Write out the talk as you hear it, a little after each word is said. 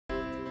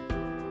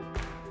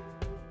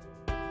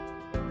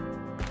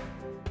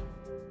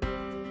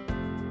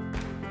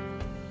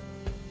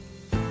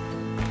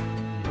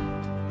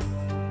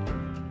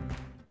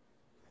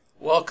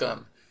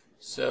Welcome.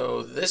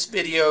 So this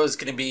video is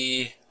going to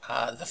be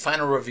the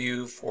final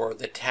review for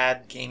the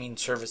TAD Gaming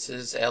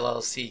Services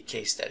LLC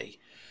case study.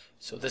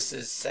 So this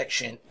is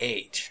section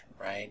 8,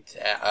 right,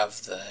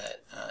 of the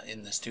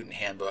in the student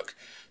handbook.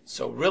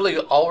 So really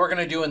all we're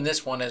going to do in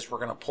this one is we're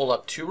going to pull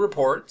up 2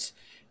 reports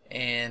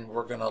and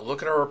we're going to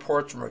look at our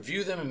reports and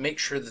review them and make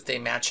sure that they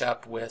match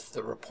up with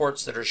the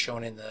reports that are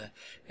shown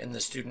in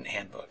the student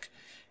handbook.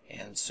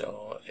 And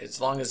so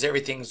as long as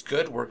everything's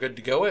good, we're good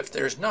to go. If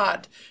there's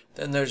not,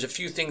 then there's a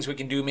few things we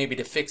can do maybe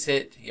to fix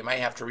it. You might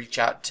have to reach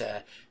out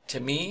to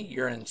me,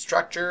 your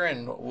instructor,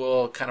 and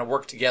we'll kind of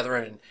work together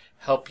and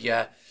help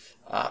you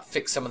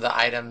fix some of the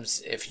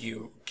items if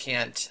you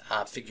can't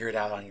figure it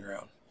out on your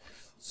own.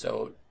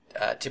 So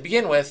to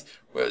begin with,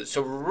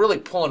 so we're really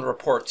pulling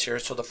reports here.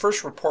 So the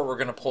first report we're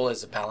going to pull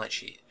is a balance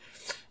sheet.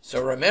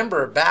 So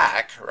remember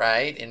back,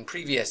 right, in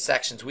previous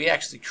sections, we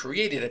actually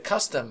created a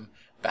custom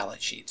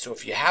balance sheet. So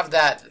if you have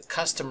that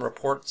custom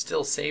report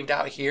still saved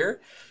out here,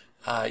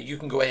 you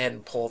can go ahead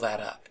and pull that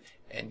up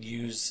and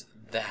use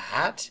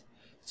that.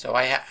 So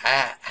I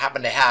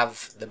happen to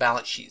have the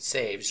balance sheet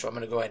saved, so I'm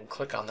going to go ahead and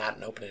click on that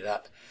and open it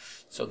up.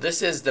 So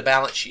this is the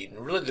balance sheet,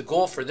 and really the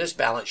goal for this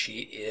balance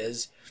sheet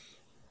is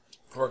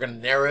we're going to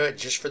narrow it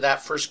just for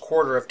that first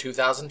quarter of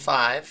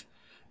 2005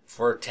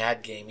 for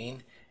TAD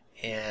Gaming,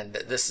 and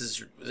this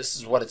is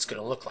what it's going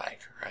to look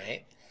like,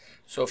 right?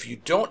 So if you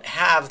don't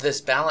have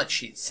this balance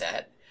sheet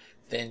set,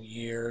 then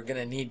you're going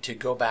to need to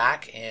go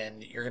back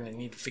and you're going to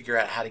need to figure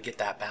out how to get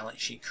that balance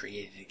sheet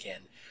created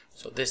again.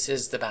 So this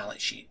is the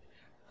balance sheet.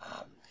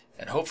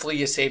 And hopefully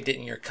you saved it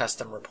in your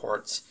custom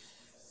reports.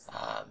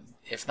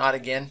 If not,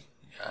 again,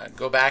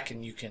 go back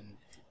and you can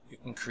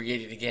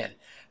create it again.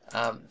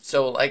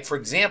 So like for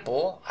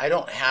example, I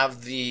don't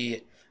have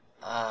the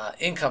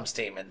income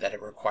statement that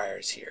it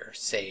requires here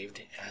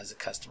saved as a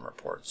custom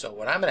report. So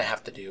what I'm going to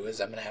have to do is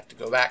I'm going to have to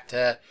go back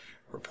to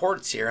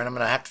reports here, and I'm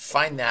going to have to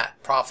find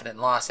that profit and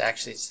loss.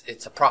 Actually,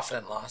 it's a profit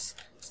and loss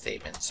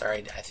statement.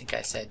 Sorry, I think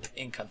I said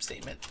income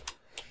statement.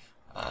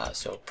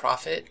 So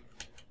profit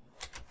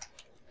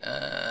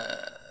and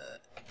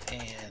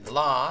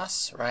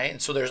loss, right?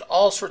 And so there's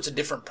all sorts of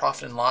different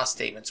profit and loss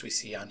statements we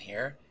see on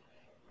here,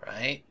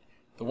 right?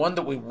 The one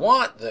that we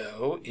want,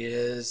 though,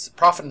 is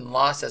profit and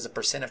loss as a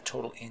percent of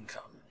total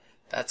income.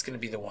 That's going to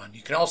be the one.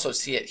 You can also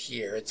see it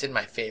here. It's in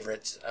my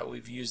favorites.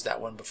 We've used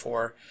that one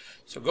before.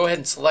 So go ahead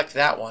and select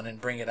that one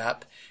and bring it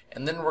up.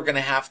 And then we're going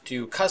to have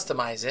to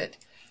customize it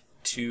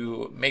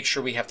to make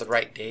sure we have the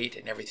right date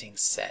and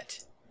everything's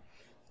set.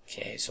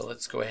 Okay, so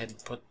let's go ahead and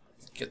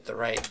get the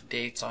right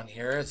dates on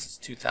here. This is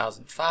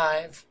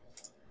 2005.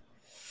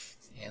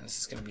 And this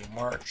is going to be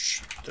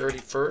March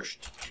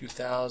 31st,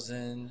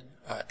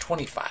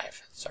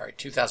 2025. Sorry,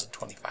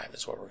 2025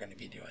 is what we're going to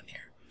be doing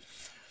here.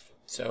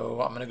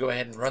 So I'm going to go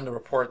ahead and run the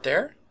report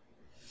there,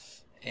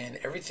 and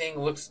everything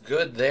looks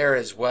good there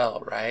as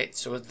well, right?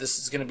 So this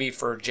is going to be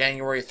for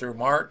January through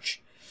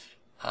March,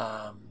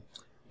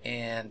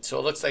 and so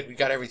it looks like we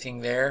got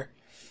everything there,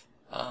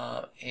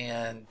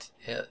 and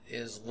it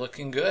is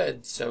looking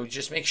good. So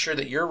just make sure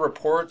that your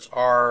reports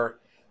are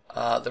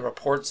the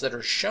reports that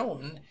are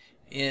shown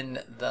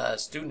in the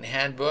student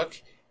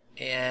handbook,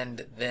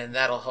 and then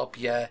that'll help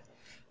you,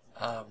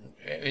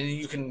 and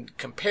you can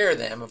compare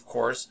them, of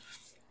course.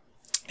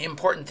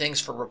 Important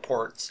things for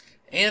reports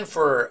and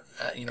for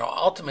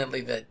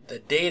ultimately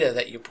the data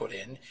that you put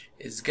in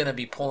is going to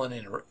be pulling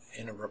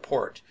in a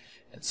report.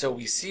 And so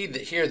we see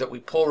that here that we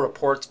pull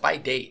reports by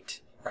date,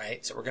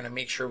 right? So we're going to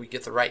make sure we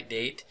get the right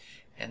date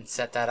and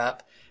set that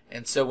up.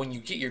 And so when you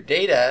get your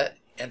data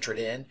entered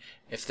in,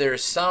 if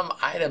there's some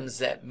items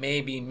that may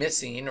be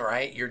missing,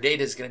 right, your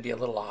data is going to be a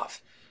little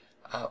off.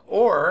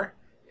 Or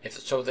if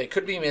so, they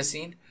could be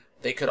missing.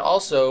 They could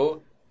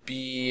also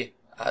be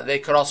they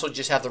could also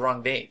just have the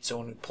wrong date. So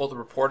when we pull the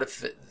report,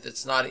 if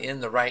it's not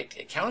in the right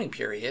accounting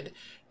period,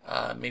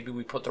 maybe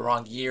we put the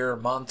wrong year,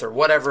 month, or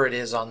whatever it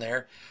is on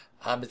there,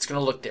 it's going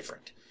to look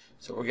different.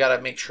 So we got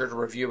to make sure to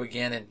review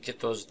again and get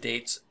those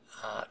dates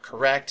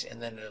correct,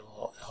 and then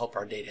it'll help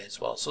our data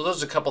as well. So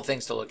those are a couple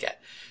things to look at.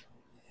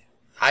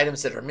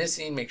 Items that are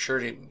missing, make sure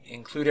to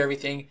include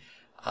everything.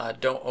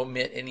 Don't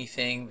omit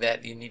anything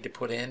that you need to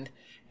put in.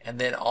 And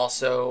then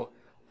also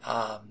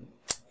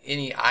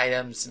any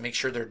items, make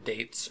sure their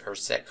dates are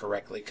set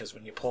correctly, because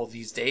when you pull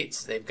these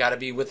dates, they've got to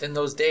be within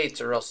those dates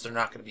or else they're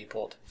not going to be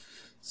pulled.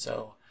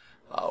 So,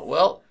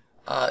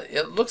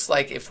 it looks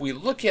like if we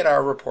look at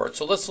our report,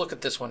 so let's look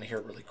at this one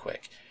here really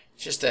quick.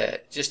 Just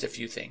a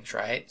few things,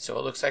 right? So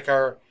it looks like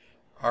our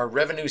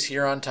revenues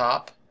here on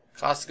top,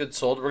 cost of goods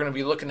sold. We're going to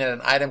be looking at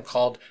an item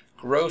called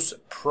gross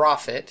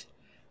profit.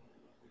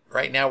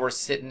 Right now we're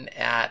sitting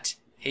at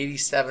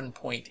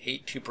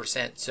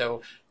 87.82%.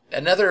 So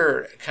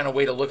another kind of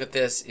way to look at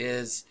this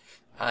is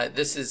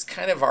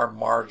kind of our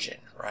margin,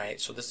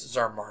 right? So this is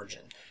our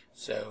margin.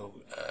 So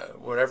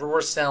whatever we're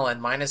selling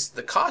minus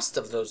the cost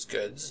of those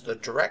goods, the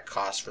direct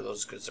cost for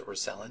those goods that we're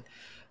selling,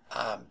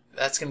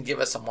 that's going to give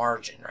us a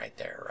margin right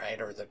there,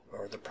 right? Or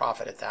the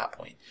profit at that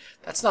point.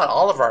 That's not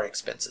all of our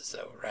expenses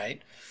though,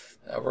 right?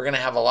 We're going to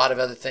have a lot of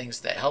other things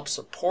that help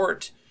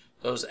support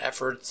those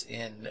efforts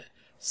in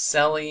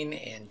selling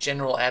and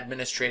general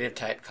administrative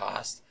type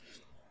costs.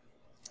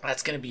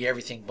 That's going to be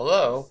everything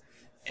below.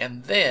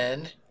 And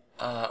then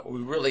we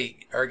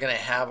really are going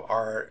to have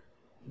our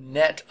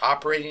net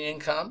operating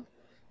income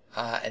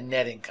and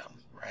net income,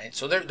 right?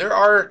 So there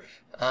are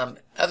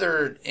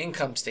other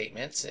income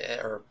statements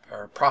or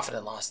profit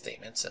and loss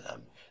statements,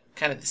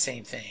 kind of the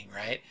same thing,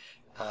 right?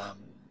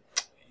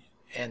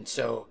 And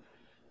so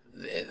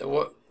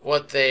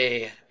what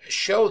they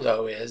show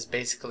though is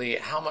basically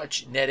how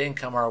much net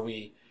income are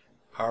we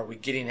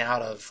getting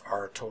out of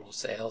our total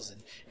sales,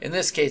 and in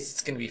this case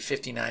it's going to be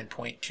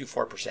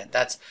 59.24%.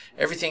 That's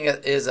everything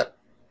is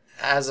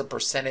as a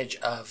percentage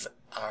of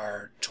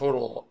our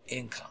total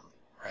income,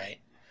 right?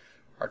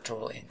 Our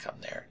total income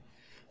there.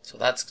 So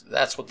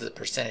that's what the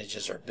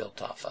percentages are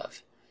built off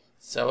of.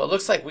 So it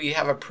looks like we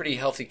have a pretty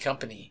healthy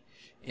company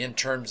in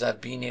terms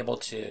of being able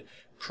to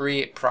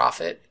create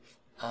profit.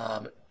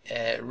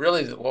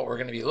 Really what we're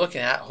going to be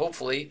looking at,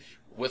 hopefully,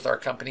 with our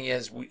company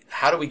is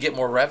how do we get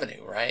more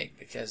revenue, right?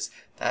 Because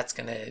that's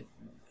going to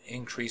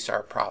increase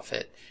our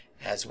profit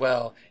as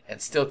well and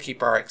still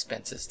keep our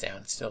expenses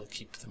down, still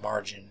keep the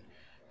margin,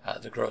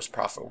 the gross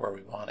profit where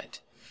we want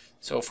it.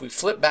 So if we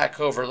flip back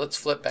over, let's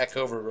flip back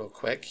over real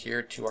quick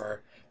here to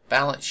our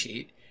balance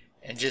sheet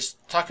and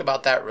just talk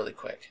about that really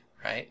quick,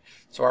 right?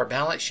 So our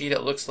balance sheet,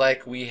 it looks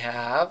like we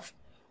have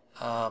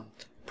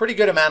pretty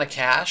good amount of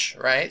cash,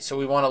 right? So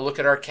we want to look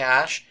at our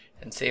cash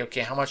and say,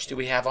 okay, how much do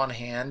we have on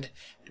hand?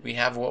 Do we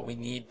have what we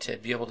need to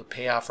be able to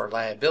pay off our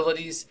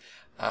liabilities?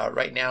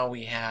 Right now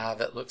we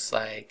have, it looks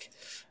like,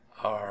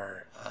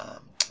 our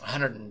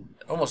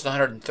almost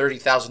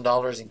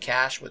 $130,000 in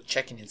cash with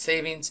checking and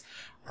savings.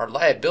 Our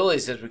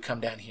liabilities, as we come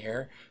down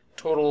here,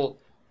 total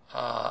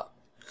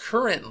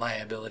current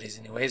liabilities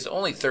anyways,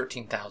 only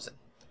 $13,000.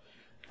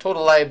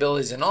 Total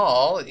liabilities in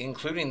all,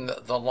 including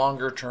the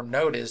longer term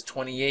note, is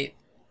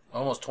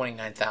almost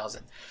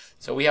 $29,000.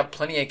 So we have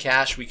plenty of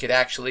cash. We could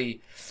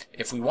actually,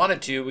 if we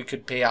wanted to, we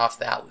could pay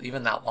off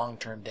even that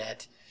long-term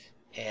debt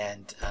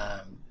and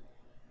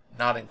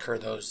not incur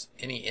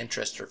any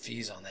interest or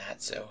fees on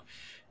that. So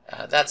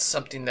that's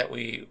something that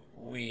we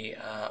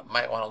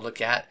might want to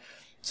look at.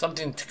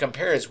 Something to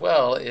compare as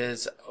well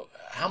is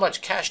how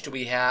much cash do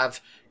we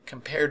have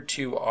compared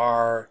to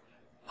our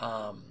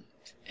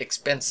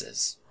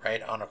expenses,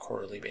 right, on a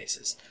quarterly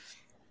basis.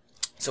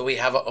 So we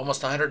have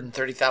almost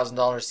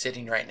 $130,000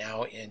 sitting right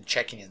now in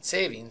checking and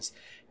savings.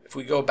 If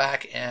we go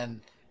back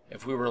and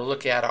if we were to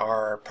look at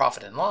our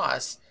profit and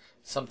loss,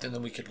 something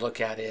that we could look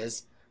at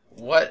is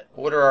what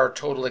are our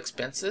total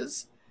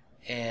expenses?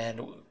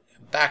 And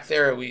back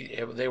there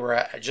they were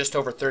at just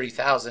over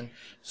 $30,000.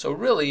 So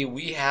really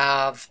we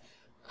have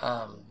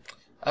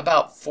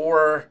about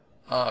 4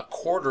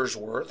 quarters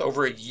worth,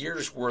 over a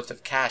year's worth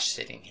of cash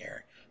sitting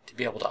here to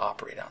be able to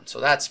operate on. So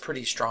that's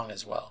pretty strong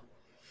as well.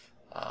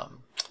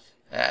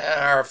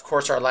 Of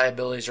course, our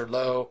liabilities are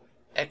low.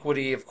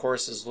 Equity, of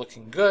course, is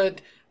looking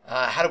good.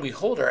 How do we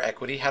hold our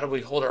equity? How do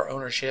we hold our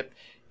ownership?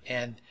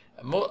 And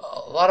a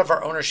lot of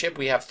our ownership,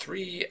 we have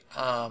 3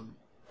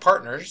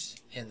 partners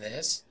in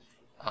this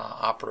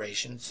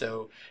operation.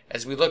 So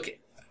as we look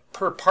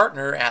per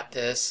partner at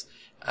this,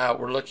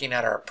 we're looking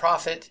at our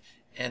profit,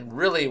 and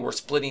really we're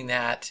splitting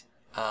that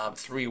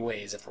 3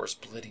 ways if we're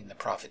splitting the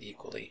profit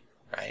equally,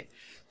 right?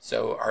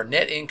 So our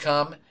net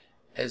income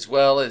as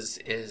well is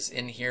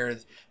in here.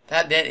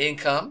 That net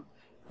income,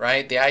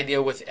 right? The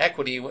idea with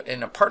equity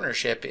in a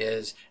partnership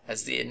is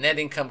as the net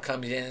income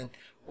comes in,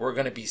 we're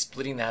going to be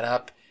splitting that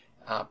up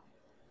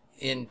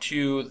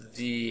into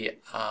the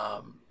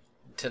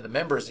to the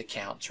members'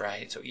 accounts,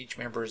 right? So each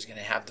member is going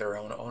to have their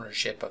own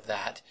ownership of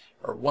that,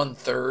 or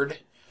 1/3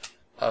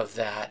 of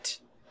that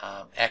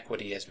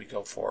equity as we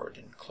go forward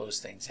and close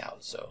things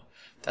out. So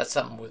that's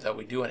something that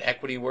we do in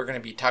equity. We're going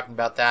to be talking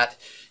about that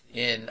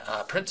in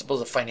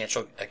Principles of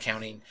Financial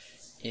Accounting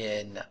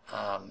in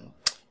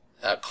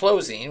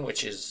closing,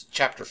 which is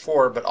chapter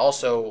 4, but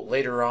also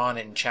later on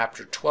in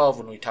chapter 12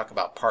 when we talk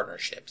about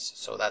partnerships.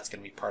 So that's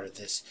going to be part of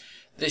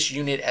this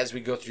unit as we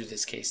go through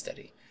this case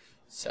study.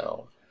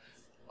 So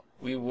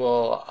we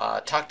will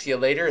talk to you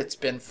later. It's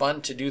been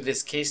fun to do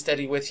this case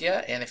study with you,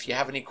 and if you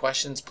have any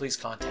questions, please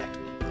contact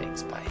me.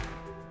 Thanks. Bye.